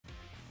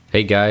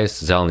Hey guys,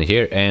 Zalny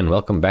here and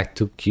welcome back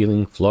to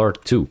Killing Floor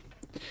 2.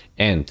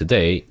 And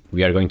today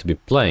we are going to be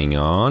playing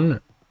on...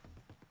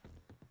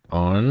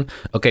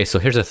 Okay, so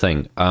here's the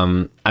thing.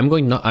 I'm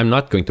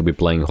not going to be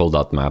playing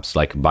holdout maps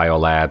like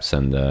Biolabs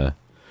and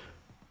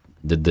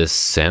the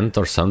Descent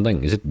or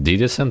something. Is it the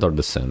Descent or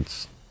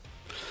Descent?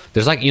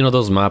 There's like, you know,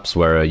 those maps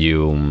where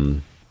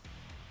you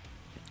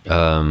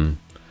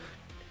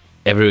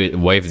every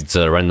wave it's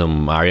a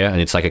random area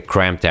and it's like a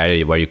cramped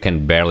area where you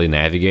can barely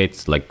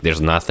navigate. Like there's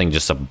nothing,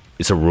 just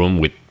it's a room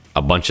with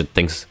a bunch of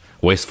things,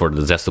 ways for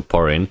the Zeds to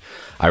pour in.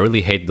 I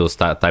really hate those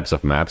types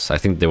of maps. I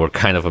think they were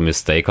kind of a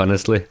mistake,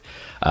 honestly.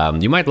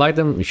 You might like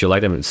them. If you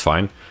like them, it's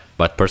fine,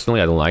 but personally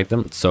I don't like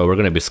them, so we're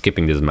gonna be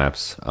skipping these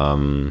maps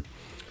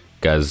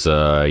because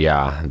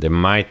yeah, they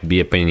might be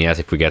a pain in the ass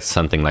if we get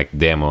something like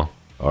demo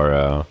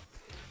or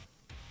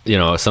you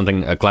know,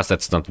 a class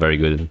that's not very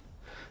good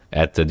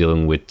at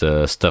dealing with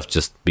stuff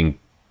just being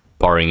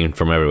pouring in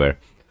from everywhere.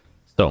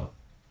 So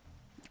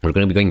we're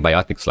going to be going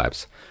Biotics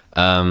Labs.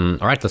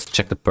 All right, let's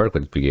check the perk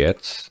that we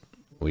get,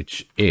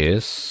 which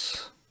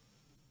is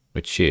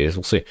we'll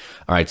see.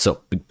 All right,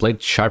 so we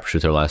played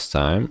sharpshooter last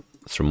time.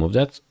 Let's remove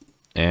that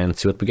and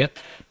see what we get.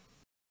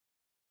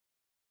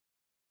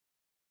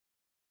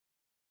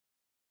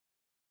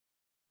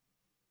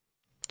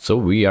 So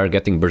we are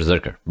getting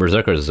Berserker.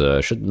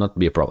 Berserkers should not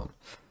be a problem.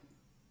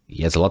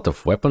 He has a lot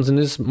of weapons in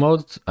this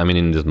mode. I mean,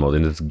 in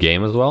this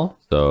game as well.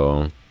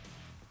 So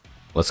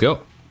let's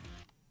go.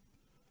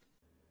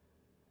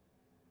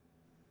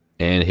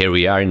 And here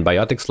we are in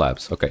Biotics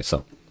Labs. Okay,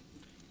 so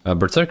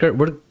Berserker.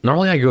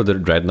 Normally I go the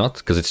Dreadnought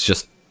because it's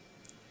just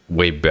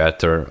way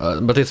better.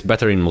 But it's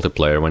better in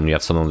multiplayer when you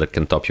have someone that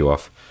can top you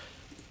off.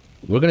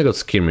 We're gonna go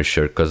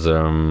Skirmisher because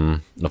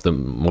of the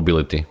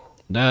mobility.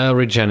 The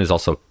regen is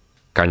also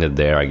kind of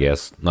there, I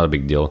guess. Not a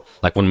big deal.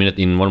 Like in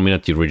 1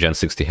 minute you regen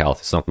 60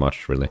 health. It's not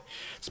much, really.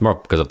 It's more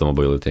because of the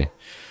mobility.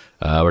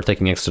 We're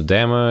taking extra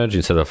damage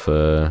instead of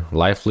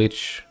life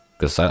leech,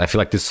 because I feel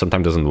like this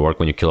sometimes doesn't work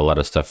when you kill a lot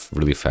of stuff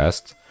really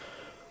fast.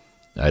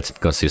 It's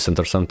inconsistent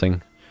or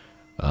something.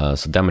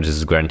 So damage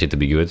is guaranteed to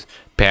be good.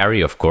 Parry,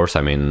 of course.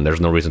 I mean,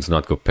 there's no reason to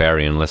not go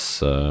parry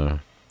unless... no,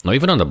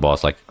 even on the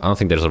boss. Like, I don't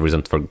think there's a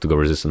reason to go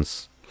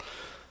resistance.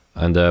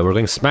 And we're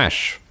going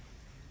smash.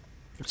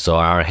 So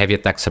our heavy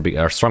attacks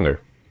are stronger,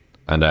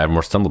 and I have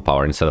more stumble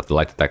power instead of the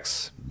light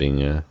attacks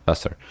being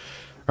faster.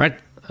 Alright,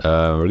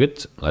 we're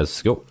good.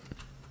 Let's go.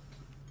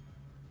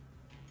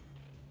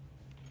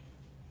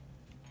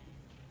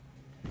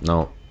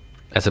 Now,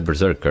 as a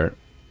Berserker,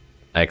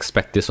 I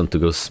expect this one to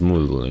go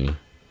smoothly.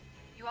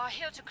 You are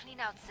here to clean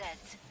out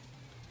Zeds.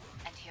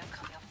 And here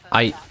come your first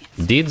I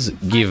did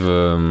give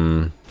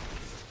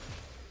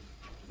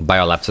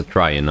Biolabs a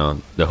try, you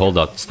know, the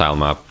holdout style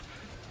map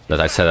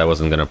that I said I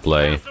wasn't gonna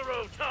play.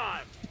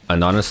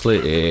 And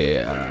honestly,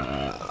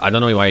 I don't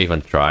know why I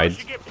even tried,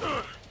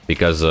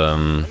 because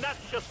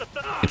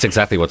it's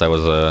exactly what I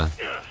was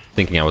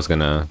thinking I was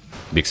gonna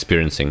be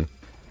experiencing.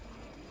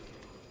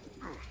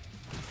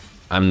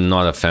 I'm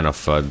not a fan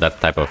of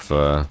that type of...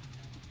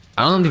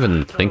 I don't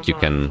even think you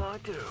can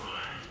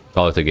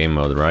call it a game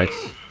mode, right?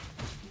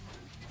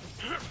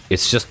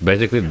 It's just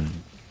basically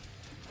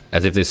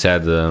as if they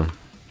said,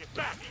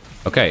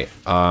 okay,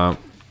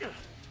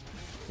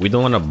 we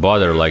don't want to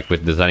bother like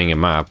with designing a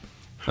map,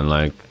 and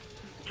like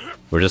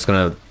we're just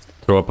gonna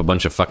throw up a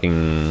bunch of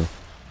fucking,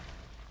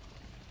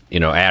 you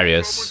know,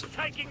 areas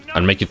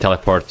and make you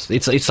teleport.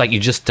 It's like you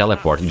just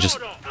teleport. You just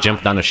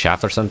jump down a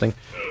shaft or something,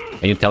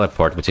 and you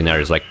teleport between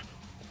areas. Like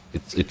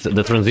it's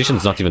the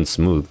transition's not even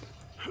smooth.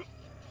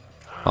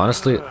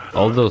 Honestly,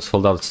 all those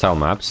holdout style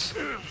maps,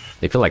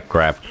 they feel like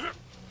crap.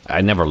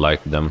 I never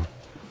liked them,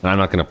 and I'm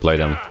not gonna play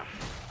them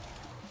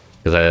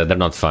because they're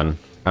not fun.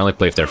 I only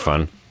play if they're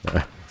fun.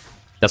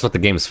 That's what the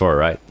game's for,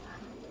 right?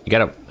 You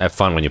gotta have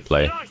fun when you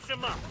play.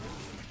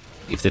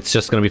 If it's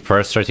just gonna be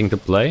frustrating to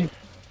play,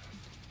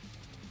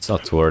 it's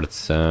not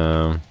worth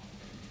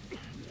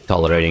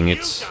tolerating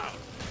it.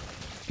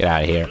 Get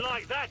out of here.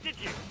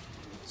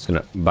 Just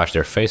gonna bash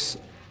their face.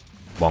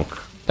 Bonk.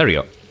 There we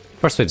go.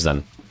 First wave's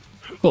done.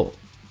 Cool.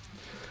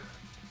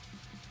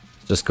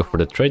 Just go for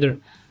the trader.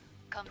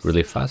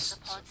 Really fast.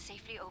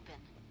 Safely open.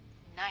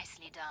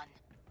 Nicely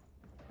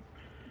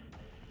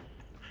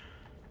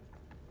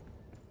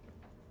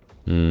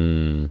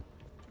done.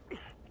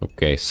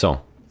 Okay,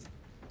 so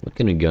what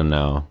can we go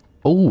now?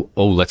 Oh,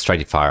 let's try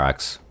the fire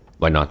axe.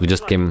 Why not? We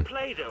just came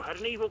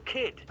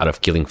out of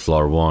Killing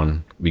Floor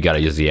 1. We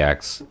gotta use the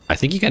axe. I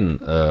think you can...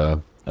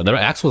 the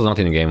axe was not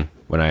in the game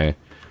when I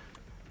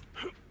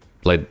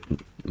played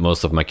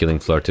most of my Killing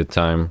Floor 2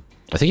 time.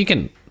 I think you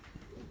can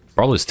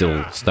probably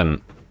still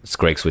stun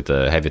Scrakes with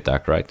a heavy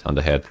attack, right? On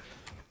the head.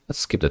 Let's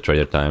skip the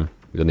trader time.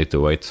 We don't need to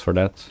wait for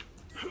that.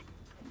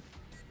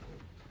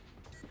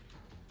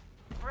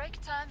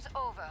 Break time's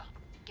over.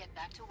 Get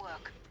back to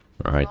work.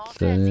 Alright,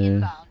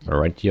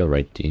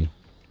 alrighty.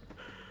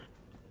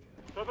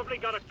 Probably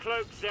got a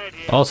cloak Zed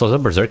here. Also, as a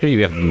Berserker,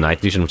 you have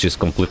night vision, which is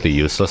completely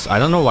useless. I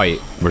don't know why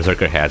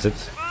Berserker has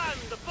it,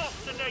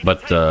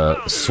 but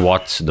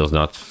SWAT does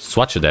not.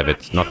 SWAT should have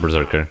it, not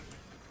Berserker.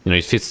 You know,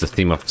 it fits the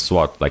theme of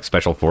SWAT, like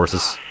special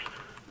forces.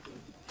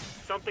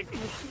 Something.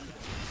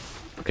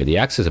 Okay, the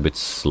axe is a bit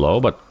slow,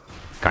 but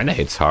kind of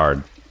hits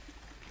hard.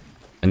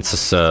 And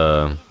it's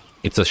a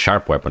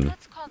sharp weapon,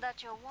 Let's call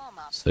that your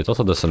warm-up. so it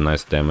also does some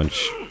nice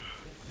damage.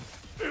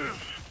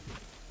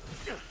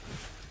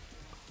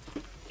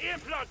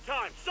 Earplug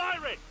time.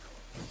 Siren.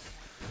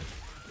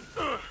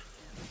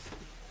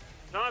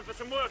 Time for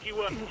some worky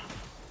work.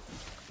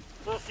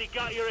 Bossy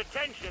got your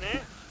attention, eh?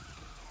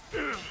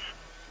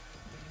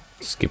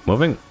 Just keep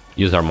moving.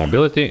 Use our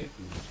mobility.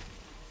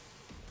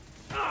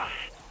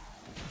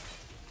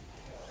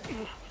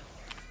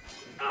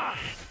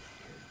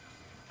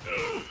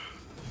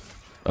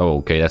 Oh,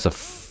 okay, that's a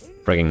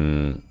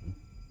friggin'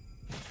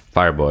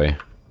 fireboy.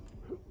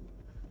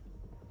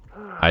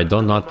 I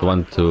do not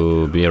want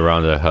to be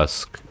around a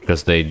husk,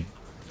 because they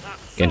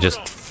can just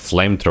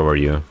flamethrower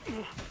you.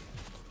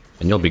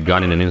 And you'll be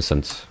gone in an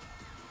instant.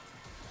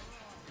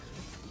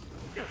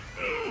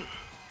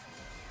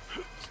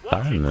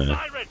 Darn. Siren.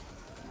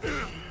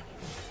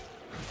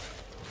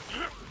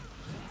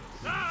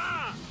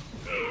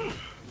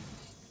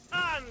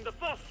 And the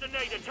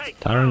Bostinator takes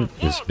Taran round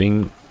is one.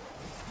 being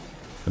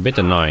a bit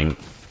annoying.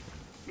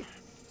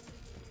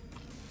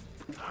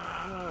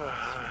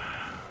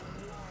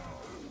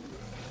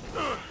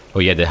 Oh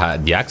yeah,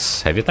 the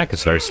axe heavy attack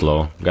is very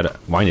slow. Gotta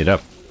wind it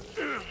up.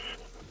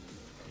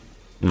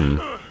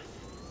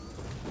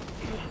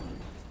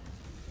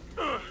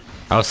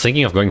 I was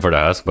thinking of going for the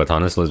husk, but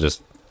honestly,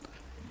 just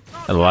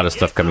a lot of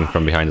stuff coming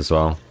from behind as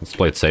well. Let's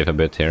play it safe a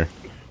bit here.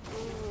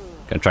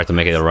 Gonna try to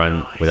make it a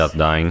run without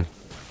dying.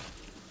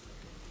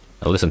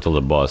 I'll listen to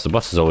the boss. The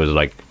boss is always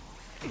like,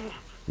 you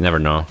never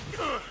know.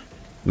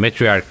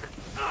 Matriarch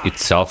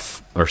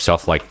itself,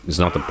 herself, like, is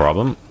not the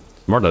problem.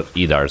 More the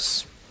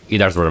Edars.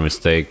 Edars were a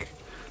mistake.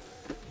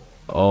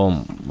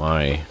 Oh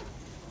my.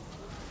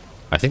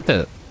 I think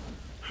the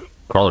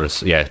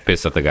crawlers, yeah,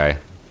 pissed at the guy.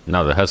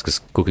 Now the husk is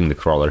cooking the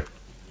crawler.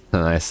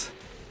 Nice.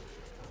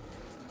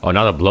 Oh,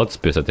 now the blood's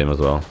pissed at him as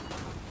well.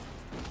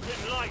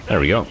 Didn't like that, There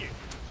we go. did you?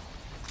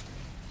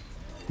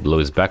 Blew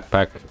his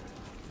backpack.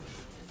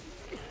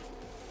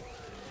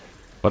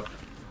 What?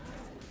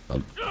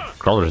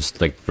 Crawler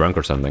is like drunk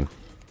or something.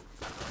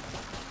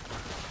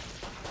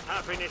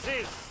 Happiness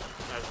is,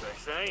 as they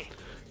say.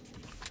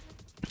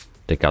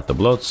 Take out the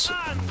bloats.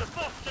 And the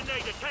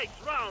Bostinator takes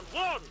round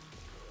one.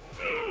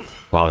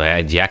 Wow,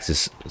 the axe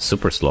is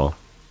super slow.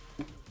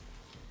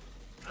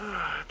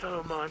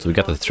 Don't mind. So we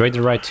got the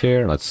trader right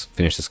here. Let's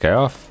finish this guy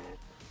off.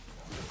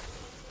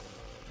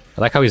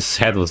 I like how his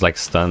head was like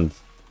stunned.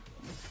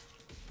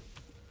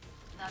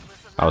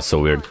 That was so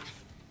weird.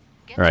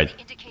 Alright.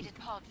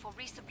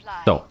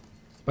 So,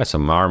 buy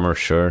some armor,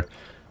 sure.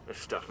 This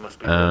stuff must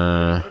be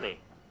worth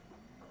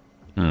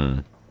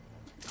money.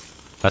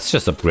 Let's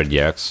just upgrade the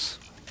axe.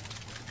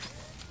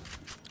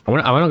 I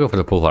wanna go for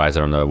the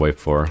pulverizer on the wave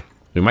 4.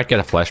 We might get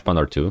a flash pound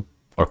or two,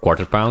 or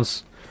quarter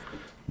pounds,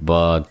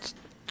 but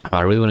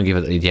I really want to give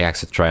it the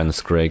axe a try on the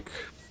Scrake.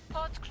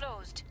 Port's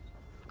closed.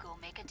 Go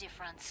make a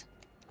difference.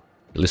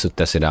 At least to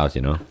test it out,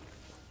 you know.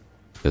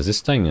 Because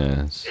this thing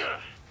is...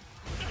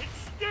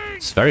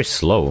 It's very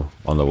slow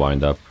on the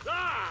wind up.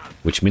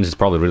 Which means it's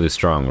probably really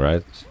strong,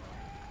 right?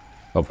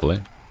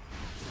 Hopefully.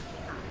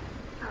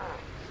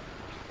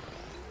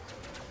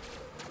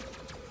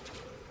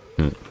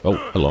 Oh,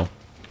 hello.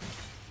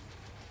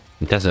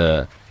 It has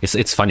a...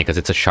 It's funny because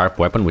it's a sharp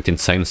weapon with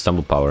insane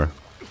stumble power.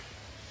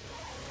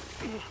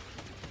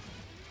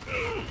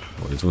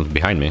 Oh, this one's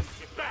behind me.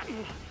 Get back.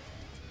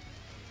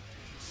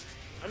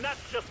 And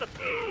that's just a...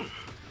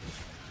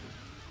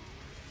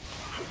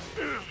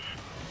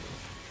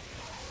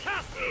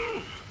 Cast.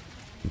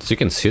 As you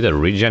can see, the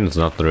regen is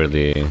not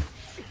really...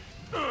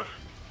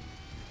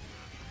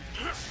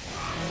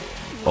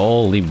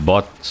 Holy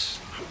bot.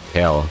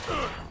 Hell.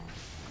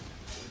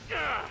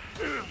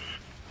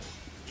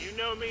 You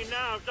know me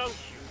now, don't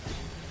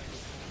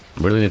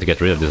you? Really need to get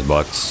rid of these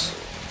bots.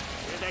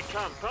 Here they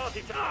come,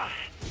 party time.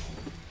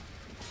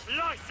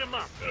 Slice them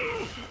up.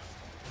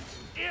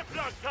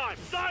 Earplug time,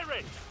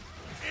 siren.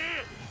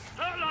 Ears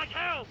hurt like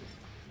hell.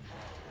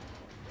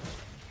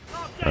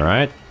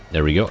 Alright,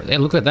 there we go. Hey,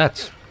 look at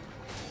that.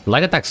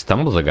 Light attack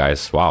stumbles the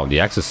guys. Wow, the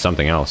axe is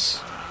something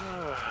else.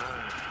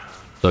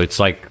 So it's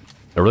like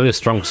a really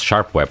strong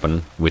sharp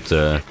weapon with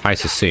high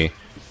CC.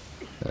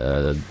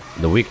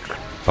 The weak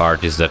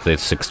part is that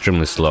it's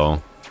extremely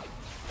slow.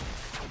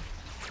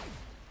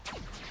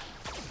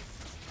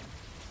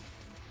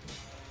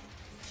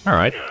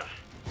 Alright.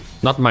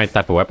 Not my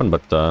type of weapon,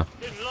 but Didn't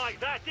like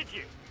that, did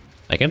you?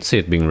 I can see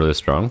it being really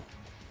strong.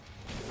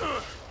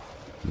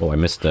 Oh, I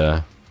missed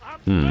the...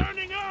 I'm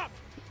burning up.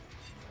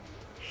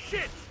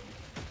 Shit.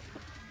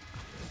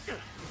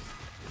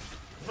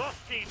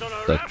 Frosties on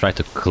a So I try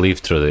to cleave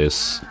through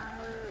this.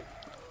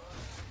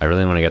 I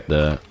really want to get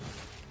the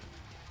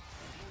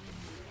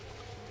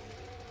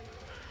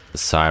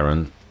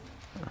siren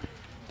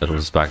that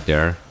was back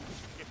there.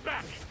 Get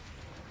back.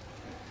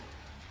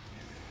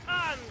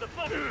 And the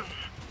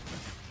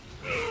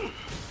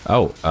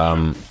Oh,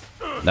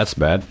 that's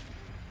bad.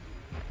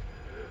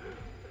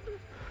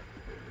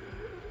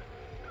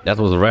 That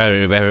was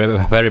very,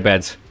 very, very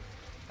bad.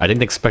 I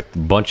didn't expect a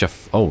bunch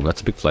of... Oh,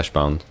 that's a big flash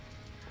pound.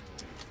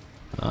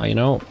 You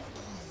know,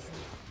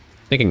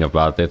 thinking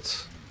about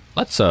it,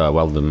 let's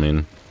weld them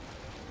in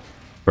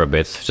for a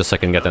bit, just so I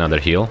can get another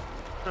heal.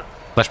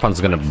 Flash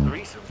pound's gonna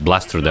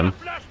blast through them.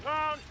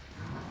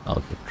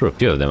 I'll through a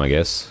few of them, I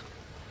guess.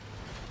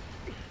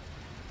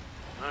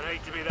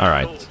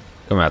 Alright,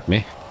 come at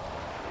me.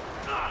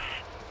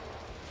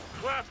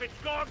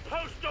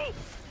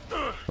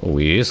 Oh,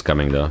 he is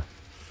coming though.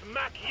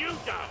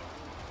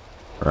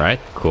 Alright,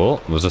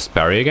 cool. Was this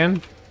parry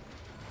again?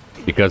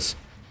 Because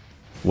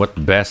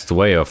what best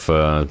way of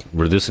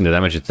reducing the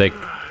damage you take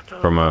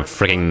from a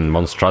freaking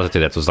monstrosity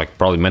that was like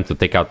probably meant to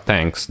take out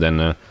tanks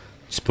than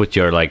just put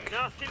your like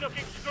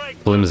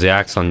flimsy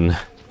axe on,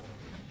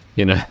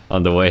 you know,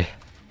 on the way.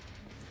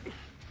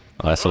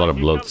 Oh, that's a lot of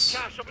bloats.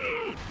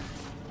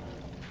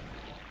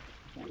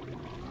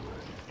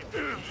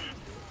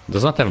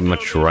 Does not have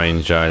much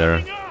range either.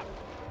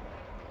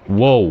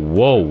 Whoa,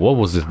 whoa, what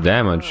was this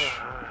damage?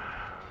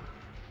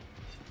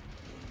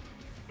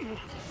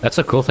 That's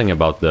a cool thing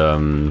about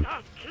the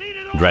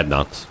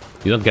Dreadnought.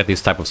 You don't get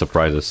these type of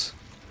surprises.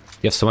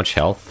 You have so much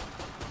health.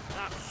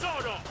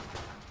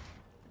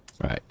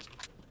 Right.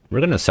 We're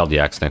gonna sell the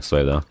axe next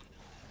wave though.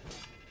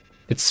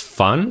 It's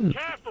fun.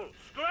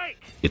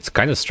 It's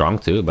kind of strong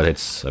too, but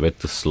it's a bit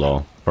too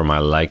slow for my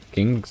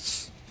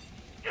likings.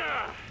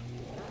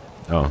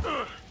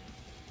 Oh.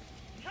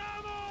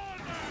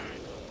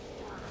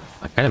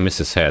 I kind of miss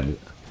his head.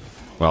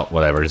 Well,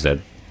 whatever, he's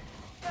dead.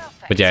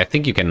 But yeah, I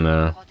think you can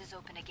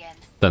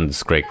stun the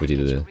Scrake with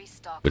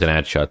an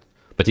headshot.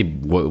 But he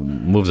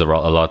moves a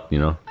lot, you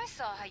know. I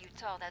saw how you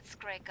tore that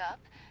Scrake up.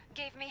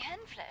 Gave me hen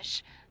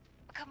flesh.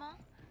 Comment?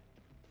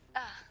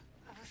 Ah,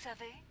 vous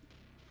savez?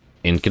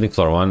 In Killing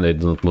Floor 1, they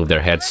don't move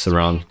their heads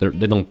around.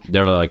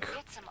 They're like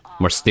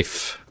more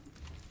stiff.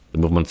 The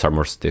movements are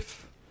more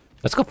stiff.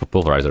 Let's go for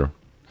Pulverizer.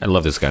 I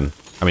love this gun.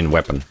 I mean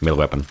weapon, melee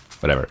weapon,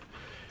 whatever.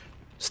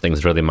 This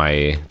thing's really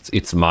my...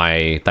 It's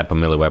my type of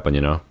melee weapon,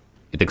 you know?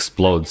 It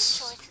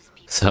explodes.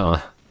 So...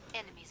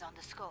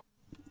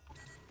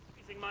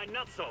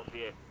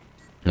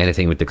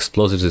 anything with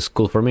explosives is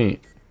cool for me.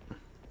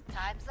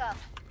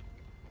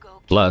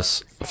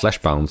 Plus,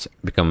 flash pounds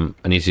become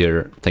an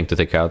easier thing to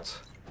take out.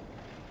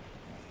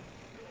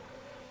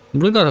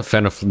 I'm really not a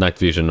fan of night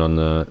vision on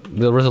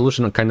the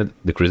resolution kind of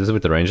decreases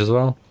with the range as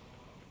well.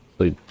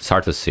 So it's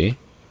hard to see.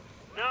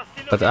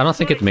 But I don't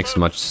think it makes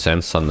much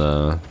sense on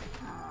the...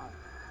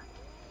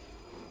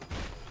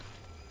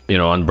 You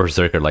know, on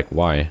Berserker, like,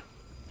 why?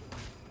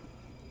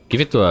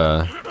 Give it to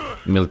a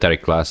military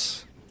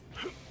class.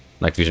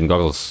 Night vision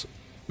goggles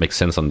make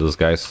sense on those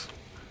guys.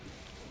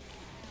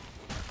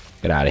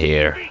 Get out of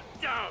here.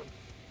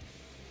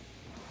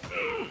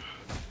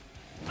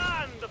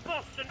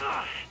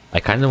 I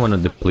kind of want to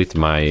deplete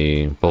my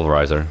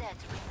Pulverizer.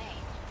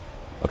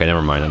 Okay,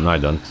 never mind. No, I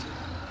don't.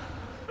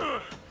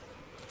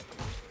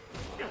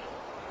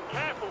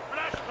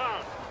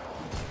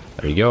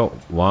 There you go.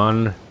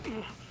 One.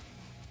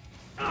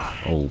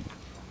 Oh.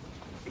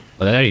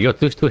 Well, there you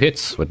go. Two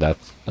hits with that.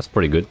 That's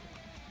pretty good.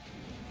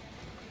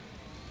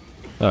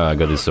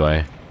 Go this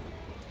way.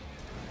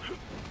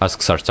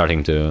 Husks are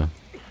starting to...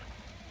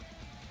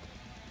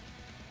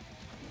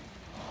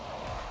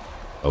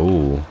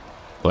 Oh.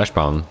 Flash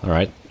pound.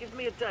 Alright.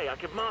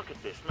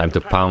 Time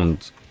to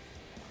pound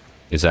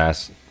his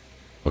ass.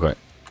 Okay.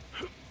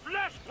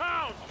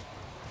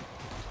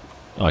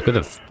 Oh, I could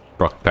have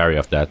proc parry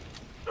off that.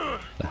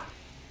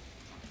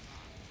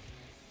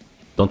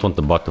 Don't want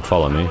the bot to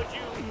follow me.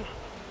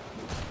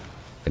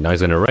 Okay, now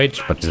he's gonna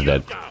rage, but he's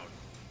dead.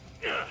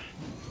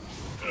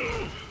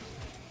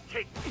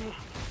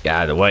 Get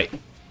out of the way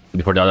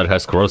before the other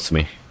husk roasts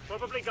me.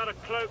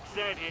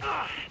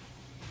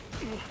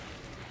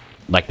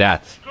 Like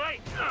that.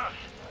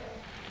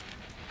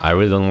 I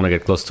really don't want to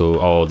get close to...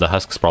 Oh, the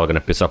husk's probably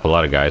gonna piss off a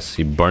lot of guys.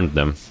 He burned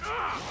them.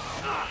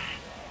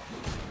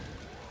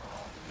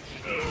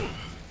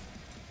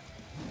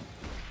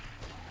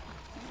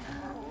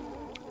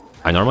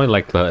 I normally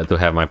like to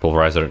have my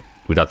Pulverizer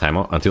without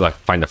ammo until I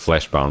find a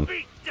flash pound.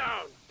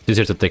 It's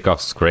easier to take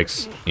off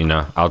Scrakes, you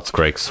know, out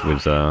Scrakes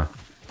with and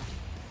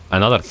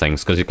other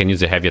things, because you can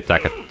use a heavy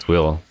attack at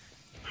will.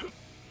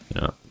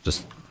 You know,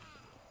 just...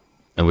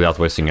 and without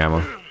wasting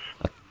ammo.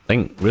 That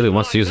thing really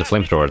wants to use a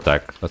flamethrower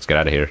attack. Let's get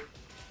out of here.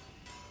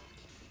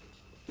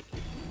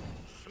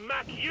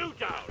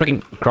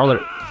 Freaking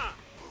crawler!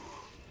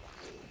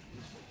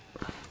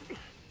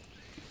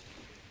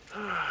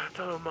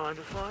 Don't mind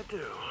if I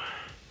do.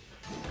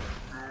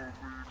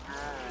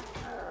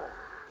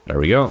 There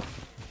we go.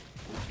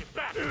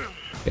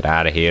 Get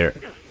out of here.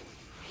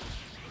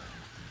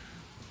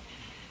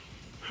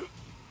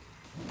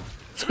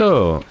 Let's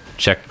go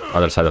check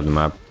other side of the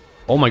map.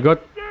 Oh my god.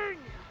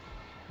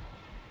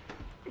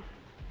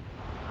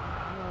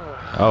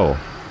 Oh.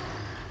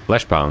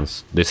 Flash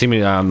pounds. They see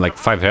me, like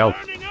 5 health.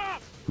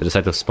 They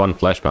decide to spawn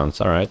flash pounds.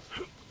 Alright.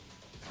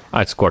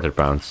 Ah, it's quarter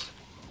pounds.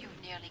 You've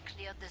nearly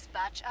cleared this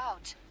batch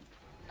out.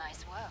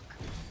 Nice work.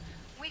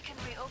 We can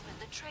reopen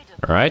the trader.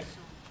 Alright.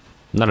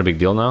 Not a big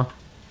deal now.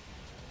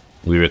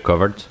 We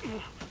recovered.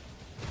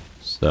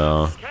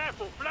 So...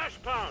 Careful, flash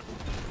pound.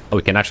 Oh,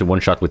 we can actually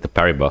one-shot with the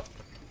parry buff.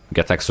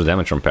 Get extra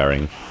damage from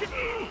parrying.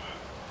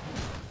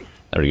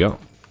 There we go.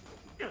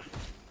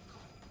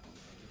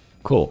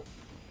 Cool.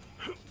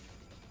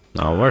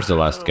 Now, where's the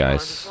last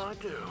guys?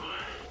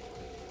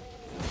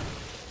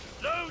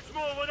 Loads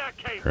more where that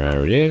came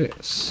There it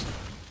is.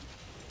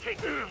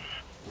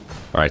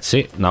 Alright,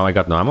 see? Now I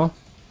got no ammo.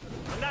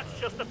 And that's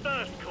just the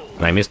first call.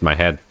 And I missed my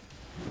head.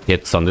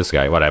 Hits on this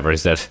guy, whatever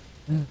is that.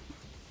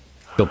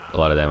 Still a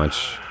lot of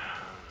damage.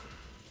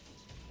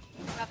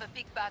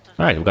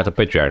 Alright, we got the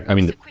Patriarch. I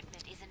mean,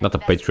 not the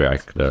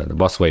Patriarch, the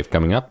boss wave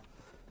coming up.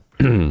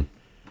 I'm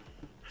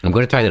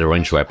gonna try the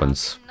ranged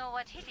weapons.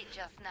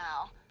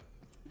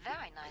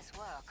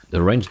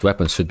 The ranged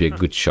weapons should be a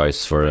good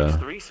choice for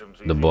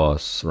the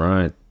boss,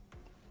 right?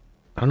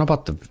 I don't know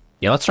about the...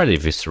 Yeah, let's try the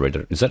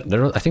Eviscerator. Is that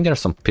there? I think there are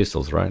some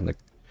pistols, right? Like,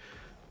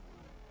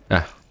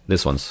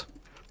 this ones.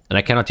 And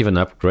I cannot even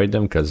upgrade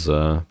them because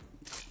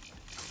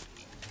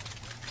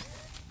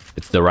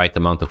it's the right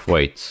amount of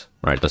weight.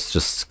 Right, let's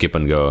just skip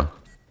and go.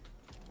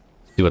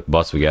 See what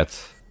boss we get.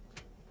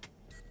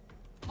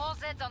 More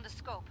Zeds on the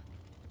scope.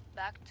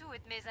 Back to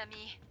it, mes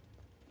amis.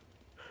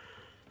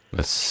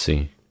 Let's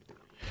see.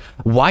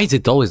 Why is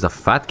it always the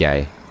fat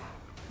guy?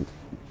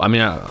 I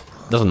mean, it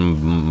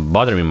doesn't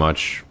bother me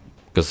much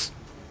because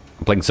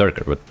I'm playing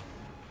Zerker, but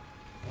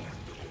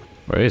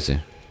where is he?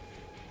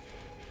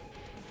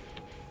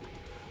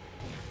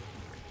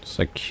 It's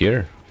like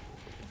here.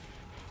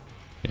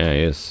 Yeah, he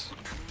is.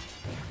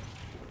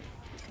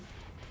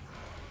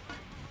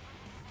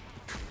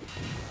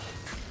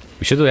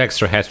 We should do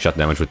extra headshot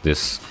damage with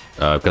this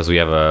because we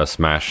have a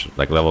smash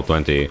like level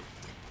 20.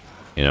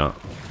 You know.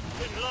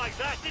 Didn't like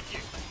that, did you?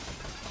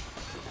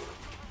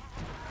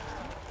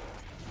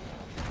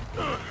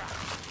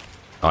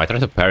 Oh, I tried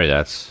to parry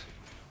that.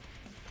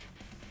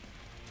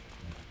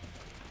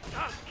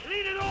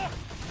 Clean it off.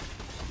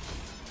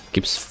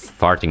 Keeps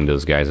farting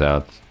those guys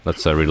out.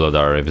 Let's reload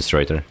our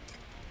Eviscerator.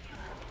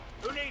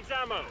 Who needs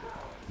ammo?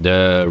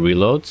 The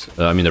reload,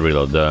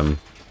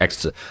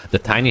 the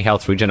tiny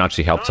health regen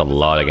actually helps a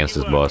lot against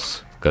this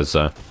boss because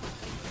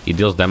he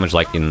deals damage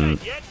like in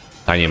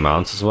tiny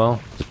amounts as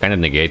well. It kind of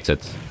negates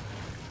it,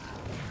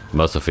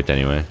 most of it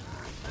anyway.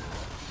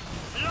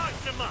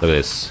 Look at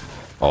this.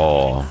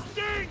 Oh,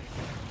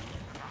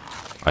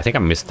 I think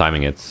I'm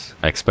mistiming it.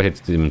 I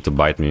expected him to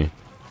bite me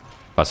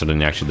faster than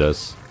he actually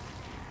does.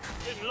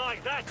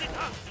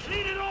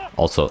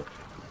 Also,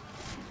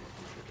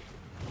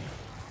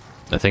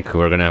 I think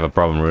we're gonna have a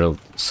problem real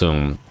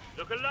soon.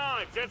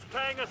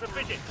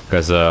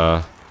 Because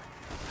they're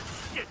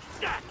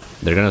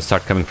gonna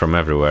start coming from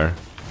everywhere.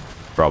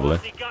 Probably.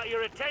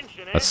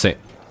 Let's see.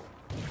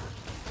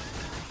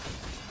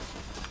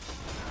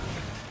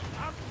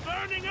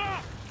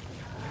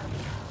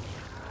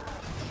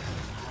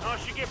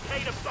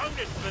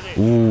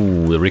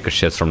 Ooh, the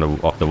ricochets from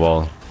off the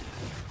wall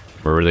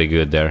were really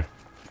good there.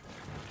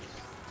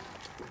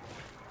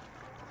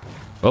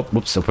 Oh,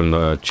 whoops, open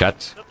the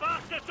chat.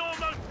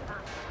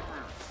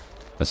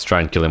 Let's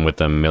try and kill him with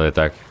the melee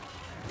attack.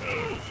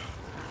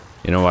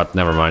 You know what?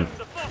 Never mind.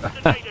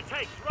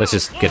 Let's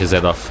just get his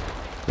head off.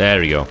 There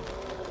we go.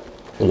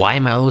 Why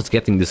am I always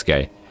getting this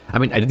guy? I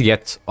mean, I did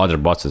get other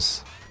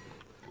bosses.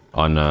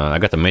 On, I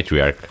got a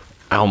Matriarch.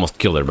 I almost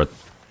killed her, but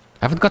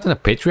I haven't gotten a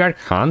Patriarch,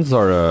 Hans,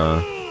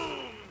 or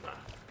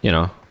you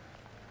know,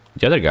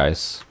 the other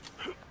guys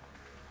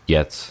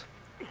yet.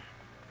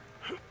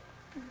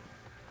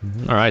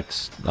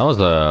 Alright, that was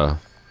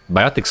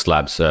Biotics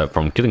Labs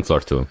from Killing Floor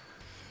 2.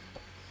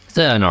 It's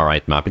an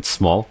alright map, it's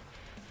small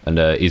and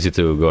easy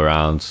to go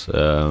around.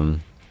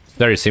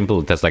 Very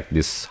simple, it has like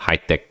this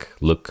high-tech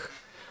look.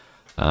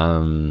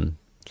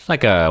 It's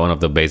like one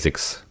of the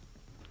basics.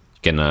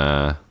 You can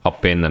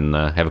hop in and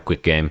have a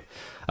quick game.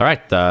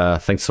 Alright,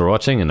 thanks for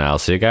watching and I'll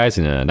see you guys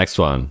in the next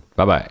one.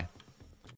 Bye bye.